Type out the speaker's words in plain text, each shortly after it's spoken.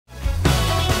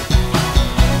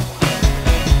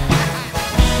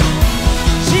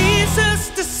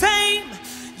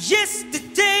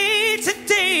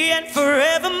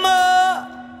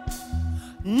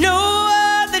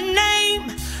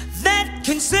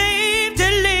save,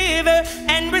 deliver,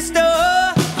 and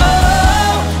restore.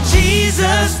 Oh,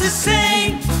 Jesus the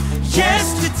same,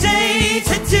 yesterday,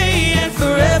 today, and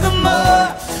forevermore.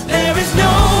 There is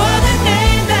no other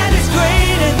name that is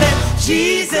greater than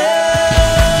Jesus.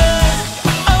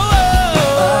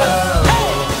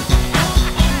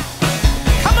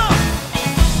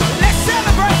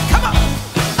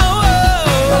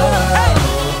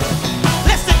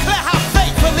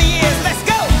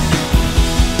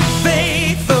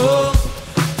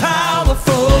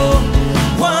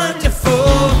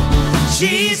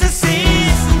 Jesus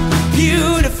is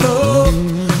beautiful,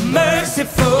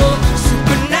 merciful,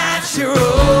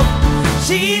 supernatural.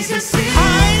 Jesus is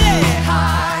highly,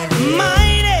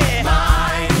 mighty,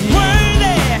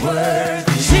 worthy.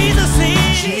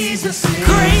 Jesus is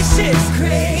gracious,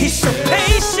 He's so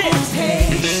patient,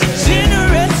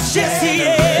 generous, yes He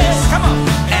is. Come on.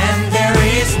 And there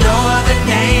is no other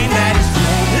name that is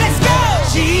great. Let's go.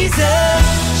 Jesus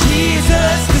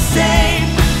the same,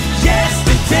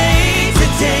 yesterday,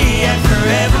 today, and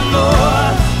forevermore.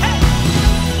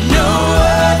 No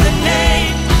other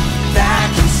name that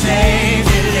can save,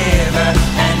 deliver,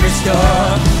 and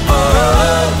restore.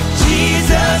 Oh,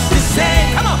 Jesus the same.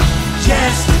 Come on.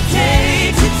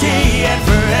 Yesterday, today, and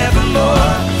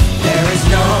forevermore. There is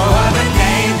no other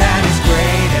name that is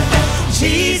greater than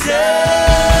Jesus.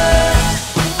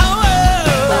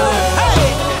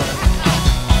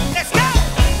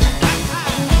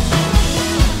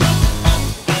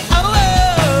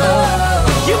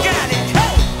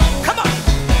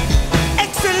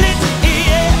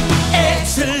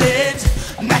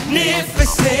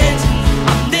 Magnificent,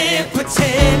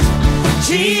 omnipotent,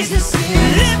 Jesus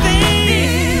is living.